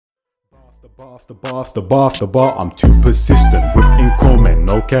the bar, I'm too persistent. Whipping comment,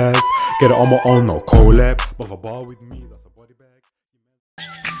 no cast. Get it on my own, no collab. But a bar with me, that's a body bag.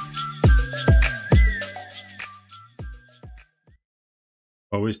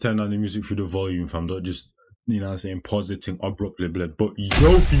 Always turn on the music through the volume, fam. Don't just, you know what I'm saying, positing abruptly, blood. But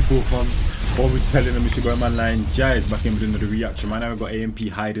yo, people, fam, always telling them, Mr. manlykenjies back in the reaction. Man, I got AMP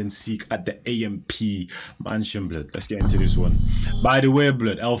hide and seek at the AMP mansion, blood. Let's get into this one. By the way,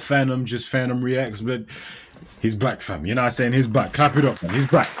 blood, El Phantom, just Phantom reacts, blood. He's back, fam. You know what I'm saying? He's back. Clap it up, man. He's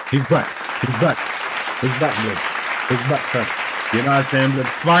back. He's back. He's back. He's back, blood. He's back, fam. You know what I'm saying, blood?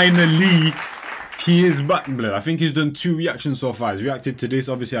 Finally, he is back, blood. I think he's done 2 reactions so far. He's reacted to this,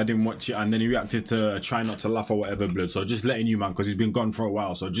 obviously I didn't watch it, and then he reacted to Try Not to Laugh or whatever, blood. So just letting you, man, because he's been gone for a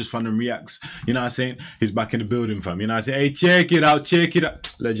while. So just Phantom reacts, you know what I'm saying? He's back in the building, fam. You know what I'm saying? Hey, check it out, check it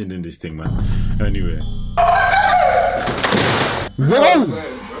out. Legend in this thing, man. Anyway. Whoa!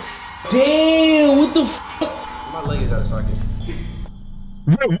 Damn, what the f? My leg is out of socket.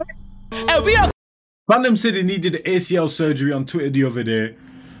 Hey, we are. Phantom said he needed ACL surgery on Twitter the other day.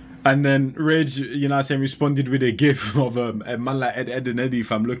 And then Reg, you know what I'm saying, responded with a gif of a man like Ed and Eddie,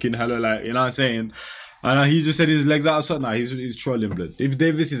 fam, looking hella like, you know what I'm saying? And he just said his leg's out of socket. Nah, he's trolling, blood. If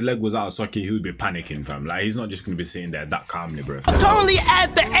Davis's leg was out of socket, he would be panicking, fam. Like, he's not just going to be sitting there that calmly, bro. Currently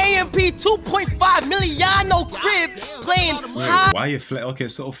at the AMP 2.5 million crib playing high. Why you flex? Okay,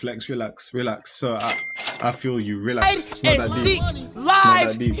 sort of flex, relax, relax. So I feel you, relax. It's not and that seek deep.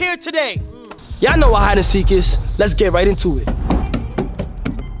 live here today. Y'all know what hide and seek is. Let's get right into it.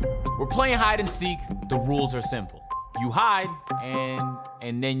 We're playing hide and seek. The rules are simple. You hide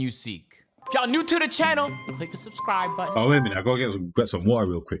and then you seek. If y'all new to the channel, click the subscribe button. Oh, wait a minute. I gotta get some water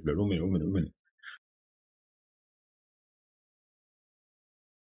real quick, though. 1 minute.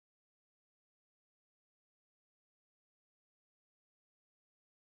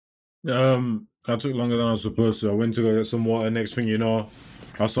 I took longer than I was supposed to. I went to go get some water. Next thing you know,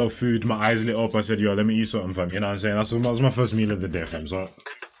 I saw food. My eyes lit up. I said, yo, let me eat something, fam. You know what I'm saying? That was my first meal of the day, fam. So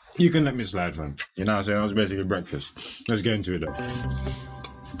you can let me slide, fam. You know what I'm saying? That was basically breakfast. Let's get into it, though.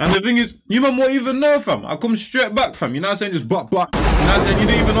 And the thing is, you man won't even know, fam. I come straight back, fam. You know what I'm saying? Just butt. You know what I'm saying? You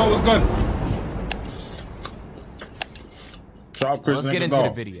didn't even know it was gone. Shut up, Chris. Let's get into the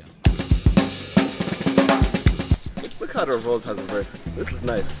video. Look how the Rose has a verse. This is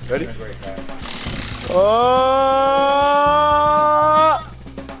nice. Ready? Oh,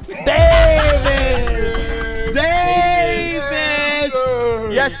 Davis! Davis!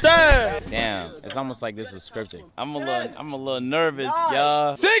 Yes, sir. Damn, it's almost like this was scripted. I'm a little nervous,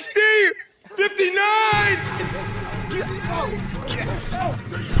 y'all. 60, 59.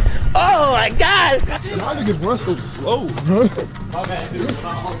 Oh my God! How did it run so slow?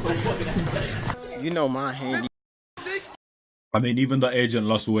 You know my handy. I mean, even the agent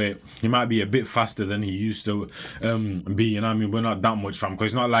lost weight. He might be a bit faster than he used to be, you know what I mean? We're not that much, fam, because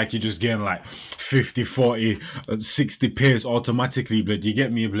it's not like you're just getting like 50, 40, 60 pace automatically, blood. You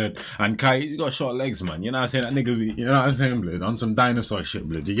get me, blood? And Kai, he's got short legs, man. You know what I'm saying? That nigga, you know what I'm saying, blood? On some dinosaur shit,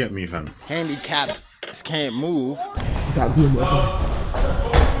 blood. You get me, fam? Handicap can't move. Got good,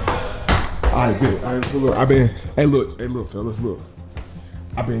 Alright, good. Alright, so look, hey look, fellas, look.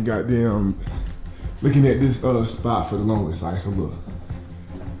 I've been goddamn looking at this spot for the longest. Alright, so look.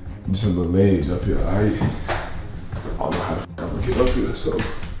 Just a little ledge up here, alright? I don't know how the fuck I'm gonna get up here, so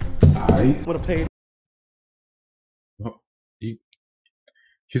alright. Wanna pay?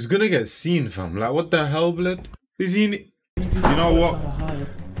 He's gonna get seen, fam. Like, what the hell, blood? Is he? You know what?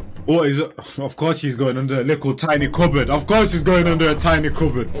 What is it? Of course he's going under a little tiny cupboard. Of course he's going under a tiny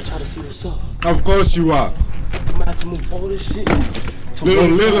cupboard. And try to see what's up. Of course you are. I'm gonna have to move all this shit to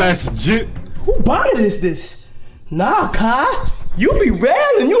Little ass jit. Who bonnet is this? Nah, Kai. You be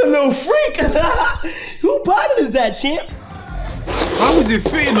railing. You a little freak. Who bonnet is that, champ? How is it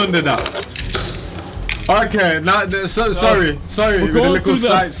fitting under that? Okay, now sorry. With a little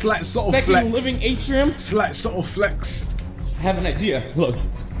slight subtle flex. Living atrium. Slight subtle flex. I have an idea. Look,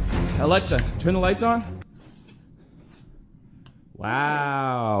 Alexa, turn the lights on.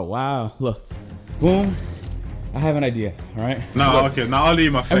 Wow. Look, boom. I have an idea. All right. No, okay. Now I'll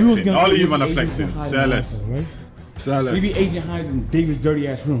leave my flexing. I'll leave my flexing. Say less. Say less. Maybe Agent Hyde's in David's dirty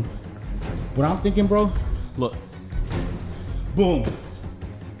ass room. What I'm thinking, bro. Look. Boom.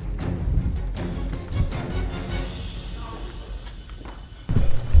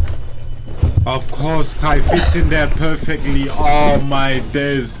 Of course, Kai fits in there perfectly. Oh my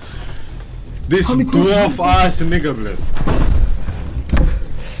days. This dwarf ass nigga, blood.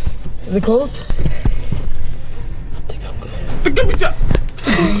 Is it closed? I think I'm good.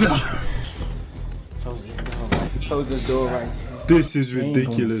 Close this door right. This is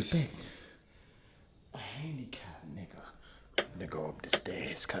ridiculous.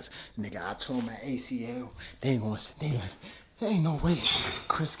 stairs, cause nigga, I told my ACL, they ain't gonna sit there like, there ain't no way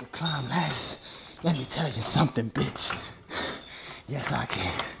Chris could climb ladders. Let me tell you something, bitch. Yes, I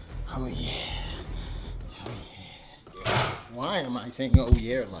can. Oh yeah. Oh yeah. Why am I saying oh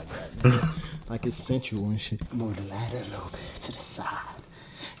yeah like that? Nigga? Like it's sensual and shit. Move the ladder a little bit to the side.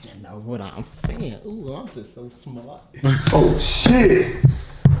 You know what I'm saying? Ooh, I'm just so smart. Oh shit!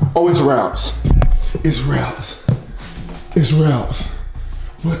 Oh, it's routes. It's routes. It's routes.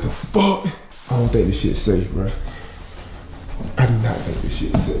 What the fuck? I don't think this shit's safe, bro. I do not think this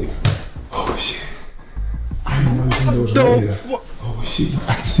shit's safe. Oh shit! I didn't know this was right here. Oh shit!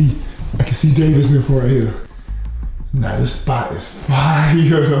 I can see Davis Smith right here. Nah, this spot is fire.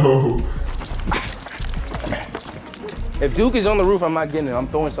 If Duke is on the roof, I'm not getting it. I'm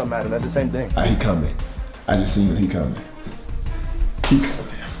throwing something at him. That's the same thing. He coming. I just seen him. He coming. He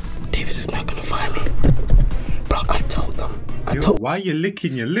coming. Davis is not gonna find me. Bro, I told them. Why you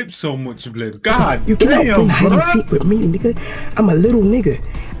licking your lips so much, blood? God You cannot damn, bring hide bro. and seek with me, nigga. I'm a little nigga.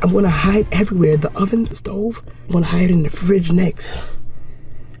 I'm gonna hide everywhere. The oven, the stove. I'm gonna hide in the fridge next.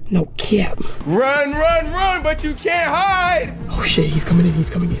 No cap. Run, run, run, but you can't hide. Oh shit, he's coming in, he's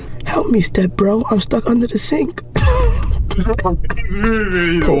coming in. Help me, step bro. I'm stuck under the sink. He's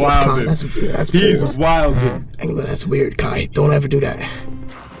really Pause, Kai. wild. That's He's pause. wild. Angle, that's weird, Kai. Don't ever do that.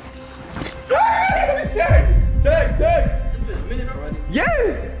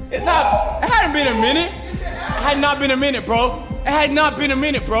 Yes! It hadn't been a minute. It had not been a minute, bro. It had not been a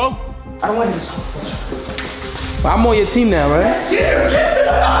minute, bro. I don't want to but I'm on your team now, right? Get over there!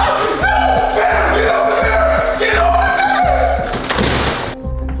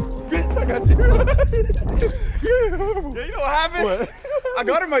 I got you. Yeah, you know what happened? What? I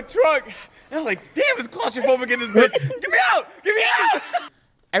got in my truck, and I'm like, damn, it's claustrophobic in this bitch. Get me out! Get me out!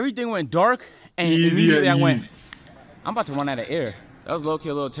 Everything went dark, and immediately I went, I'm about to run out of air. That was low-key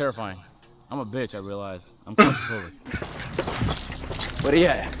a little terrifying. I'm a bitch, I realized. I'm claustrophobic. Where he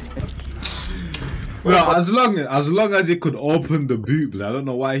at? Well, as long as it could open the boot, but I don't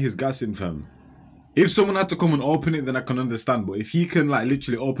know why he's gassing, fam. If someone had to come and open it, then I can understand. But if he can like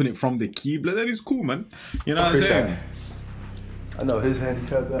literally open it from the key, blood, then it's cool, man. You know what I'm saying? I know his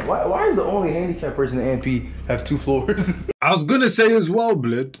handicap. Why is the only handicapped person in AMP have 2 floors? I was gonna say as well,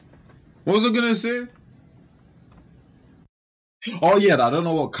 blood. What was I gonna say? Oh yeah, I don't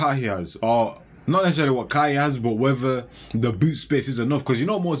know what car he has. Or not necessarily what car he has, but whether the boot space is enough. Because you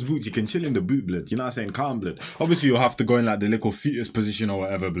know most boots you can chill in the boot, blood. You know what I'm saying? Calm, blood. Obviously you'll have to go in like the little fetus position or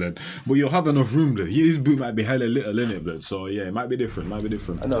whatever, blood. But you'll have enough room, blood. His boot might be hella little in it, blood. So yeah, it might be different. Might be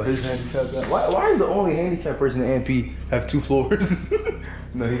different. I know his handicap. Why is the only handicapped person in AMP have 2 floors?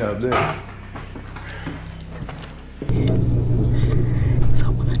 No, he's not there.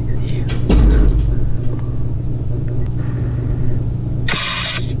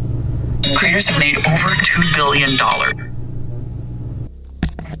 Creators have made over $2 billion.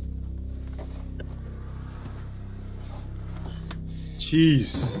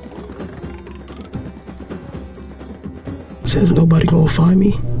 Jeez. Since nobody gonna find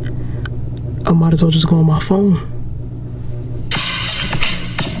me, I might as well just go on my phone.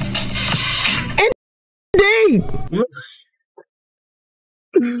 Indeed!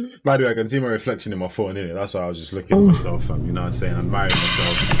 By the way, I can see my reflection in my phone, innit? That's why I was just looking at myself, fam. You know what I'm saying? Admiring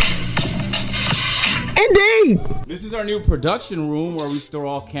myself. Indeed! This is our new production room where we store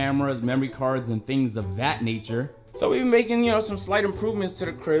all cameras, memory cards, and things of that nature. So we've been making, you know, some slight improvements to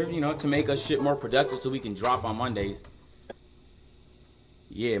the crib, you know, to make us shit more productive so we can drop on Mondays.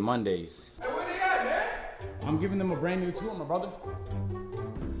 Yeah, Mondays. Hey, where they at, man? I'm giving them a brand new tour, my brother.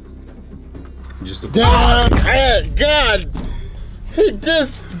 Just a God!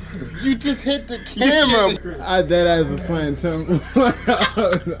 You just hit the camera. I dead ass was playing Tim.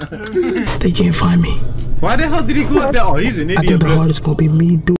 They can't find me. Why the hell did he go up there? Oh, he's an I idiot, think the blood. hardest gonna be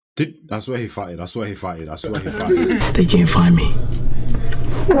me, Duke. That's where he fighted. That's where he fighted. That's where he fighted. They can't find me.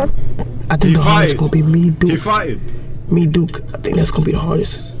 I think the hardest gonna be me, Duke. He fighted. Me, Duke. I think that's gonna be the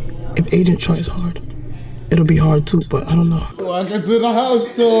hardest. If Agent tries hard, it'll be hard too, but I don't know. Welcome to the house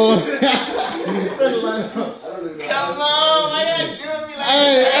tour. Come on, why you doing me like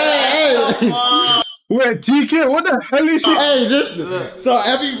hey. Come on. Wait, TK, what the hell is he? Hey, listen. So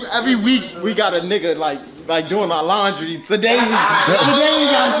every week we got a nigga like doing my laundry. Today we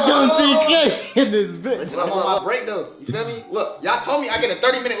got John TK in this bitch. Listen, I'm on my break though. You feel me? Look, y'all told me I get a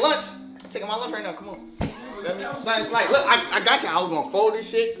 30-minute lunch. I'm taking my lunch right now. Come on. You feel me? Son, it's like, look, I got you. I was gonna fold this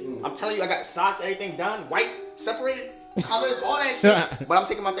shit. I'm telling you, I got socks, everything done, whites separated, colors, all that shit. But I'm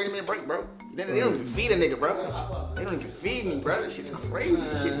taking my 30-minute break, bro. Then they don't feed a nigga, bro. They don't even feed me, bro. This shit's crazy.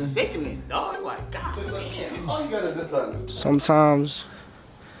 This shit's sickening, dog. Like, god damn. All you got is this time. Sometimes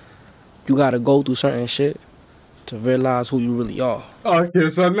you gotta go through certain shit to realize who you really are. Okay,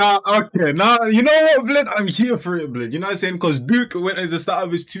 so now, you know what, Bled? I'm here for it, Bled. You know what I'm saying? Because Duke went at the start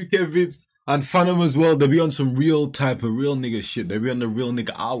of his 2K vids, and Phantom as well, they be on some real type of real nigga shit. They be on the real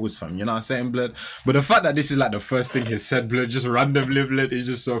nigga hours, fam. You know what I'm saying, Bled? But the fact that this is like the first thing he said, Bled, just randomly, Bled, is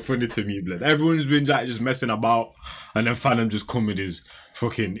just so funny to me, Bled. Everyone's been like just messing about, and then Phantom just come with his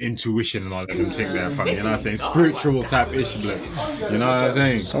fucking intuition and all that thing there, fam. You know what I'm saying? Spiritual type ish, Bled. You know what I'm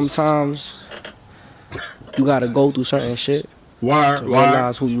saying? Sometimes you gotta go through certain shit to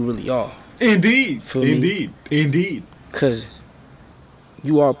realize who you really are. Indeed, indeed. Cause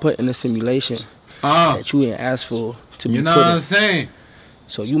you are put in a simulation that you didn't ask for to be put in. You know what I'm saying?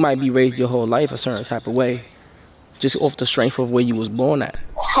 So you might be raised your whole life a certain type of way, just off the strength of where you was born at.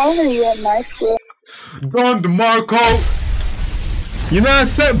 How are you at my school? Don DeMarco. You know what I'm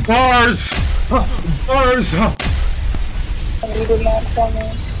saying? Bars. Bars. You did not tell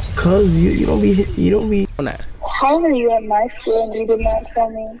me. Cause you don't be on that. How are you at my school and you did not tell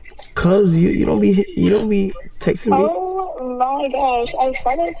me? Cause you don't be texting me. Oh my gosh, I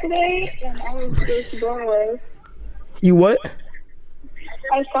saw that today and I was just blown away. You what?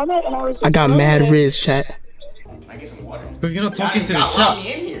 I saw that and I was just I got blown mad away. riz, chat. Can I get some water? But you're not talking to the Lock chat.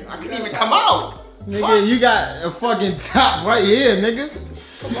 me in here. I couldn't even come out. Nigga, you got a fucking top right here, nigga.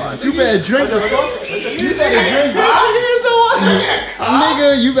 Come on, you better drink the You better drink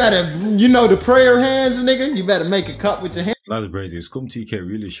nigga, you better, you know the prayer hands, nigga. You better make a cup with your hands. That's crazy. It's come TK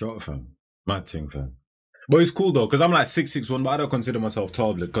really short, fam. Mad thing, fam. But it's cool though, because I'm like 6'6", but I don't consider myself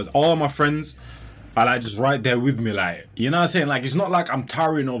tall, because all of my friends are like just right there with me, like, you know what I'm saying? Like, it's not like I'm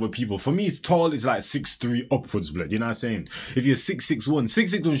towering over people. For me, it's tall, it's like 6'3" upwards, blood. You know what I'm saying? If you're 6'1",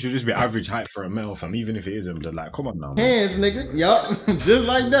 6'1" should just be average height for a male, fam, even if it isn't, blood. Like, come on now, man. Hands, nigga. Yup, just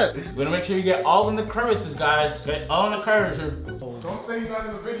like that. You gotta make sure you get all in the crevices, guys. Get all in the curvatures. Don't say you're not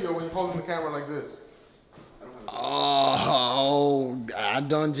in the video when you're holding the camera like this. Oh, I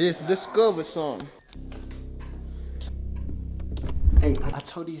done just discovered something. Hey, I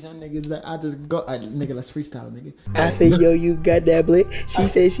told these young niggas that I just go, nigga, let's freestyle, nigga. I say, yo, you got that blick. She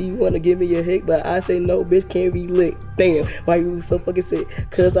said she wanna give me a hick, but I say, no, bitch, can't be licked. Damn, why you so fucking sick?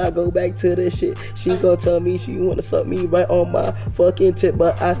 Cause I go back to the shit. She gon' tell me she wanna suck me right on my fucking tip,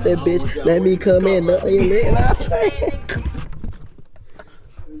 but I said, bitch, let me come in, nothing lit. And I say,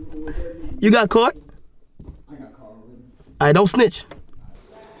 you got caught? I got caught already. I don't snitch.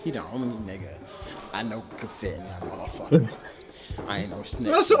 He the only nigga I know can fit in that motherfucker. I ain't no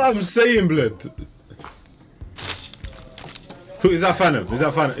snitch. That's what I'm saying, blood. Who is that Phantom? Is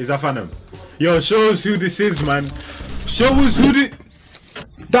that Phantom? Is that Phantom? Yo, show us who this is, man. Show us who this.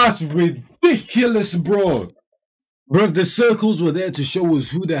 That's ridiculous, bro. Bro, the circles were there to show us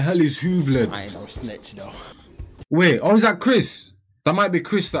who the hell is who, blood. I ain't no snitch, though. Wait, oh, is that Chris? That might be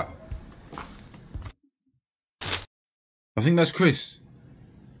Chris. That. I think that's Chris.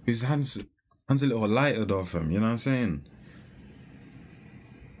 His hands a little lighter, though, fam. You know what I'm saying?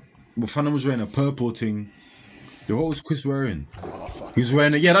 But Phantom was wearing a purple thing. Yo, what was Chris wearing? He's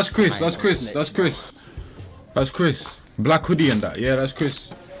wearing a, yeah, that's Chris. That's Chris. That's Chris. That's Chris. Black hoodie and that. Yeah, that's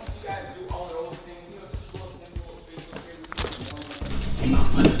Chris.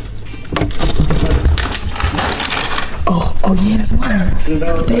 Oh yeah, that's right.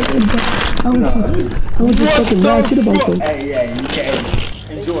 I was just talking mad shit about them. Hey, yeah, you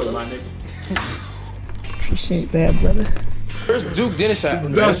can enjoy, my nigga. Appreciate that, brother. Where's Duke Dennis at?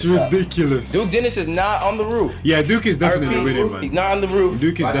 That's ridiculous. Duke Dennis is not on the roof. Yeah, Duke is definitely with him, man. He's not on the roof.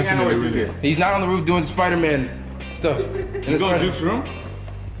 Duke is definitely with him. He's not on the roof doing Spider-Man stuff. He's going to Duke's room?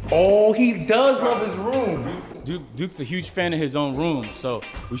 Oh, he does love his room. Duke's a huge fan of his own room, so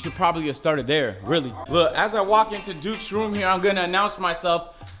we should probably get started there, really. Look, as I walk into Duke's room here, I'm gonna announce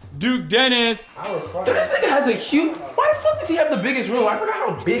myself, Duke Dennis. Yo, this nigga has a huge, why the fuck does he have the biggest room? I forgot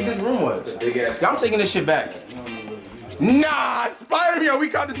how big this room was. I'm taking this shit back. Nah, Spider-Man, we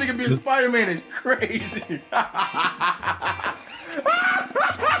caught this nigga being Spider-Man is crazy. And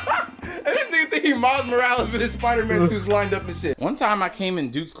this nigga think he Miles Morales with his Spider-Man suits lined up and shit. One time I came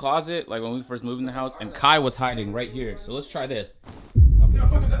in Duke's closet, like when we first moved in the house, and Kai was hiding right here. So let's try this.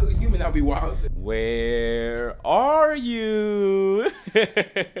 Human, that'd be wild. Where are you?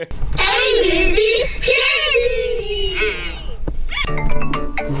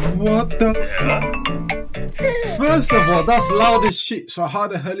 What the fuck? First of all, that's loud as shit. So how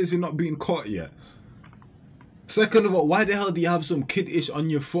the hell is he not being caught yet? Second of all, why the hell do you have some kid-ish on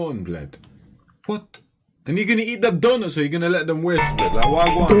your phone, blood? What? And you're gonna eat them donuts or you're gonna let them waste, blood? Like, why?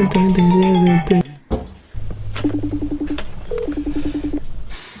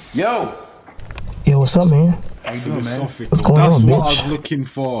 Yo. Yo, what's up, man? How you doing, man? What's going That's on, what bitch? I was looking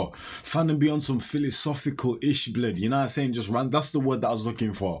for. Fun and be on some philosophical-ish blood. You know what I'm saying? Just run. That's the word that I was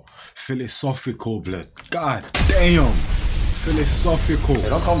looking for. Philosophical blood. God damn. Philosophical. Hey,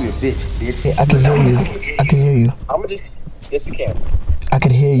 don't call me a bitch. Yeah, I can hear you. I can hear you. I'ma just the camera. I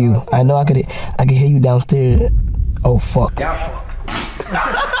could hear you. I know I could hear you downstairs. Oh, fuck.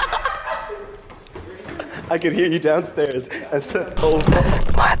 I could hear you downstairs. I said, oh,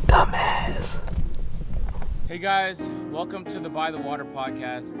 My dumbass. Hey guys, welcome to the By the Water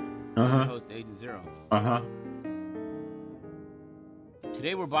podcast. I'm your host Agent Zero.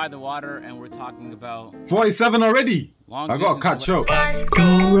 Today we're by the water and we're talking about 47 already. long I gotta distance catch up.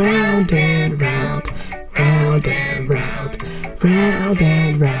 Go round and round, round and round, round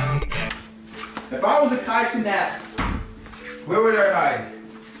and round. If I was a Kai Snap, where would I hide?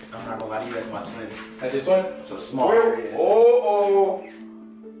 I'm not gonna lie to you, that's my twin. That's your twin? It's a small Where? area. Oh.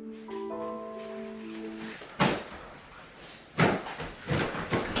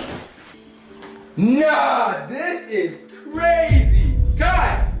 Nah, this is crazy.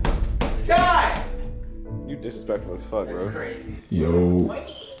 Kai! you disrespectful as fuck, bro. Crazy. Yo,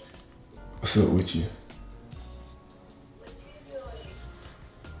 what's up with you?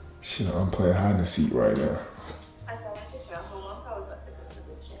 Shit, I'm playing hide and seek right now.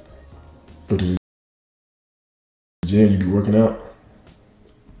 Go to the gym, you be working out?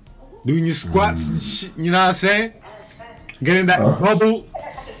 Doing your squats and shit, you know what I'm saying? Getting that bubble.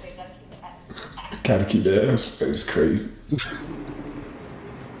 Gotta keep that ass. It's crazy.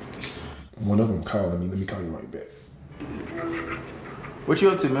 One of them calling me. Let me call you right back. What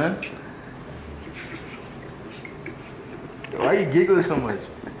you up to, man? Why are you giggling so much?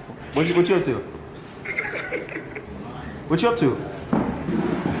 What you up to? What you up to?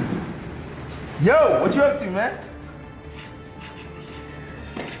 Yo, what you up to, man?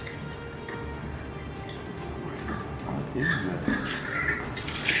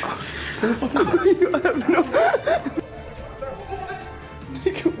 Where the fuck is that? I have no...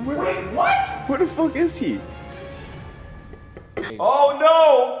 Nigga, where? Wait, what? Where the fuck is he? Oh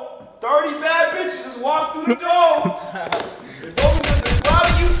no! 30 bad bitches just walked through the door! It's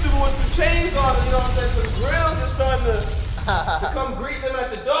probably used to with some chains on it, you know what I'm saying? Some grills are starting to come greet them at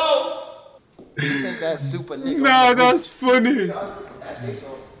the door. You think that's super nigga? Nah, that's funny.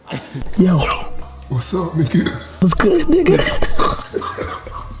 Yo, What's up, nigga? what's good, nigga?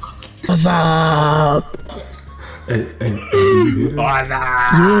 What's up? Hey, you hear that?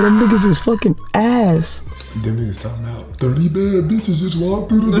 Yeah, them niggas is fucking ass. Them niggas talking about 30 bad bitches just walked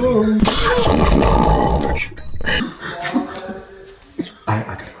through the door. I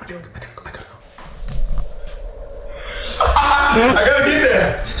gotta go. I gotta get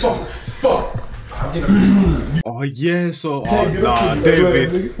there! Fuck. Oh yeah, so nah,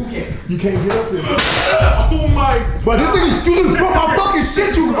 Davis. You can't get up there. Oh my! But this nigga, you just broke my fucking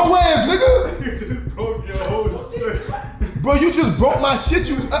shit, you hoe ass nigga. You just broke your whole shit. Bro, you just broke my shit,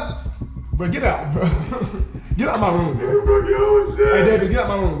 you. Bro, get out, bro. Get out my room, bro. You broke your whole shit. Hey, David, get out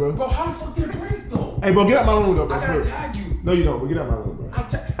my room, bro. Bro, how the fuck did it break though? Hey, bro, get out my room, though, bro. I gotta tag you. No, you don't, but get out my room, bro.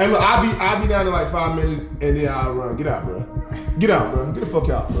 Hey, look, I'll be down in like 5 minutes, and then I'll run. Get out, bro. Get out, bro. Get the fuck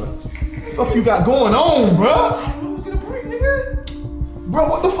out, bro. What the fuck you got going on, bro? I don't know what's gonna break, nigga. Bro,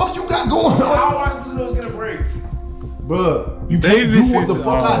 what the fuck you got going on? How am I supposed to know it's gonna break? Bro, you can't Davis do what the is- fuck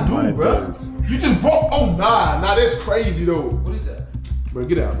oh I do, my bro. days. You just broke. Oh nah, that's crazy though. What is that? Bro,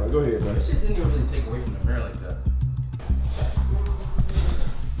 get out, bro. Go ahead, bro. This shit didn't really take away from the mirror like that.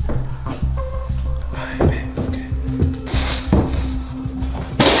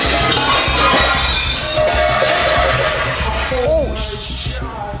 Oh shit.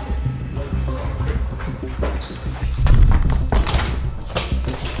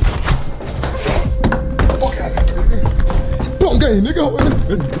 Bump game, nigga.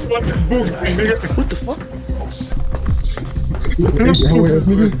 What's the boom, nigga? What the fuck? Hoe ass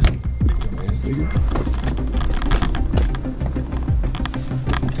nigga.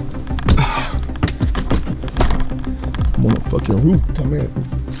 I'm on a fucking roof, man.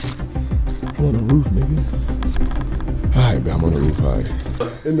 I'm on the roof, nigga. Alright, man, I'm on the roof,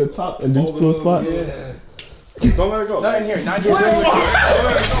 alright. In the top, and this little spot? Yeah. Don't let her go. Not in here, not here.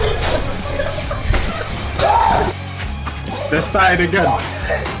 Let's start it again.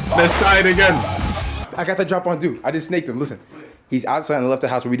 I got that drop on dude. I just snaked him. Listen, he's outside and left the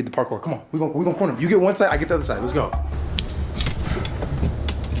house where we did the parkour. Come on, we gonna corner him. You get one side, I get the other side. Let's go.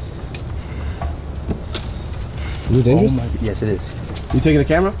 Is it dangerous? Oh yes, it is. You taking the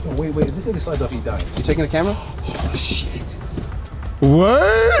camera? Oh, wait, if this nigga slides off, he's dying. You taking the camera? Oh shit.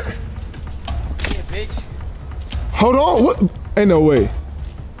 What? Yeah, bitch. Hold on, what? Ain't no way.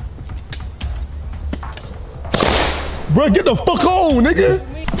 Bro, get the fuck on, nigga.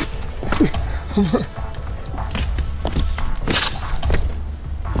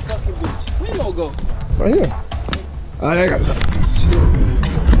 Where you gonna go? Right here. I got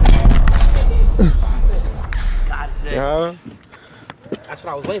Yeah. That's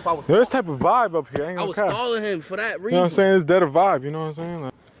what I was waiting for. There's type of vibe up here. I was stalling him for that reason. You know what I'm saying? It's dead a vibe. You know what I'm saying?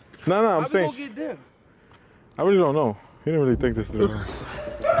 Like, no, I'm saying. How we gonna get there? I really don't know. He didn't really think this through.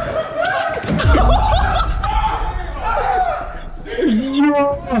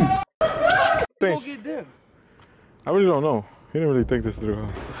 Thanks. Get there. I really don't know. He didn't really think this through.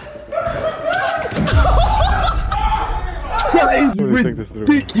 That is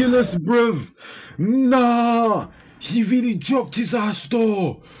ridiculous, bruv. Nah, he really dropped his ass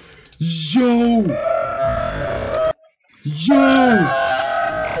though. Yo. Yeah.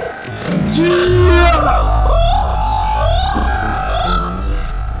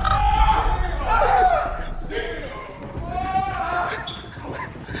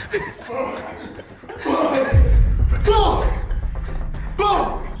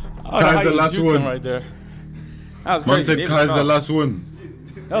 Kai's the last one right there. That was Man crazy. said Kai's the last one.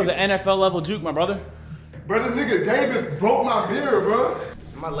 That was the NFL level juke, my brother. Bro, this nigga Davis broke my mirror, bro.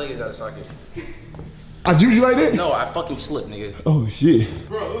 My leg is out of socket. I juke you like that? No, I fucking slipped, nigga. Oh shit.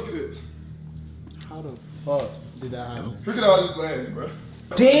 Bro, look at this. How the fuck did that happen? Look at all this glass, bro.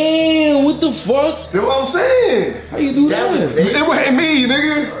 Damn, what the fuck? That's what I'm saying. How you do that? It wasn't me,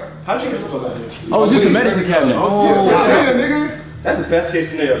 nigga. How'd you get the fuck out of here? Oh, it's just a medicine cabinet. Oh, Yeah, nigga. That's the best case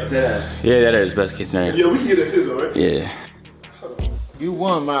scenario, deadass. yeah, that is best case scenario. Yeah, we can get that physical, right? Yeah. You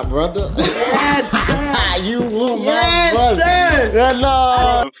won, my brother. Yes, sir. You won, my brother. Yes,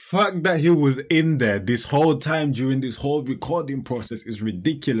 sir. The fact that he was in there this whole time during this whole recording process is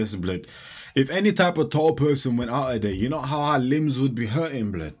ridiculous, blood. If any type of tall person went out of there, you know how our limbs would be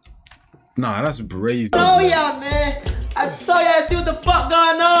hurting, blood. Nah, that's brazy. Oh yeah, man. I saw y'all see what the fuck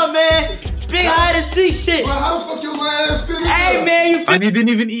going on, man. Big hide and seek shit. Bro, how the fuck your ass fit in Hey, there? man, you And he didn't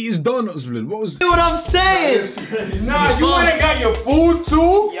even eat his donuts, blood. What was? feel what I'm saying? Nah, you went and got your food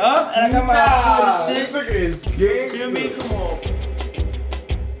too? Yup, and I got my food and This shit. nigga is gay. Feel me? Come on.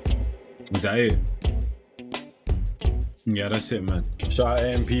 Is that it? Yeah, that's it, man. Shout out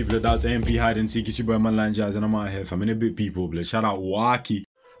AMP, blood. That's AMP hide and seek. It's your boy Manlyken Jies, and I'm out here. I'm in a bit, people, blood. Shout out Waki.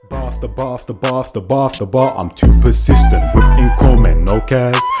 Bar after bar after bar after bar after bar. I'm too persistent. Whipping chrome and no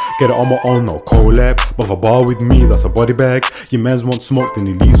cast. Get it on my own, no collab. But for bar with me, that's a body bag. Your mans want smoke, then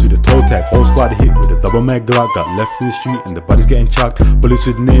he leaves with a toe tag. Whole squad hit with a double mag Glock. Got left in the street and the body's getting chucked. Bullets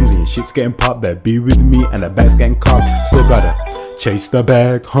with names and your shit's getting popped. Better be with me and the bag's getting cocked. Still gotta chase the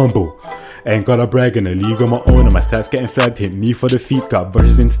bag, humble. Ain't gotta brag in a league on my own and my stats getting flagged. Hit me for the feet, got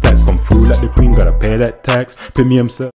verses in stats. Come through like the queen, gotta pay that tax. Premium sir.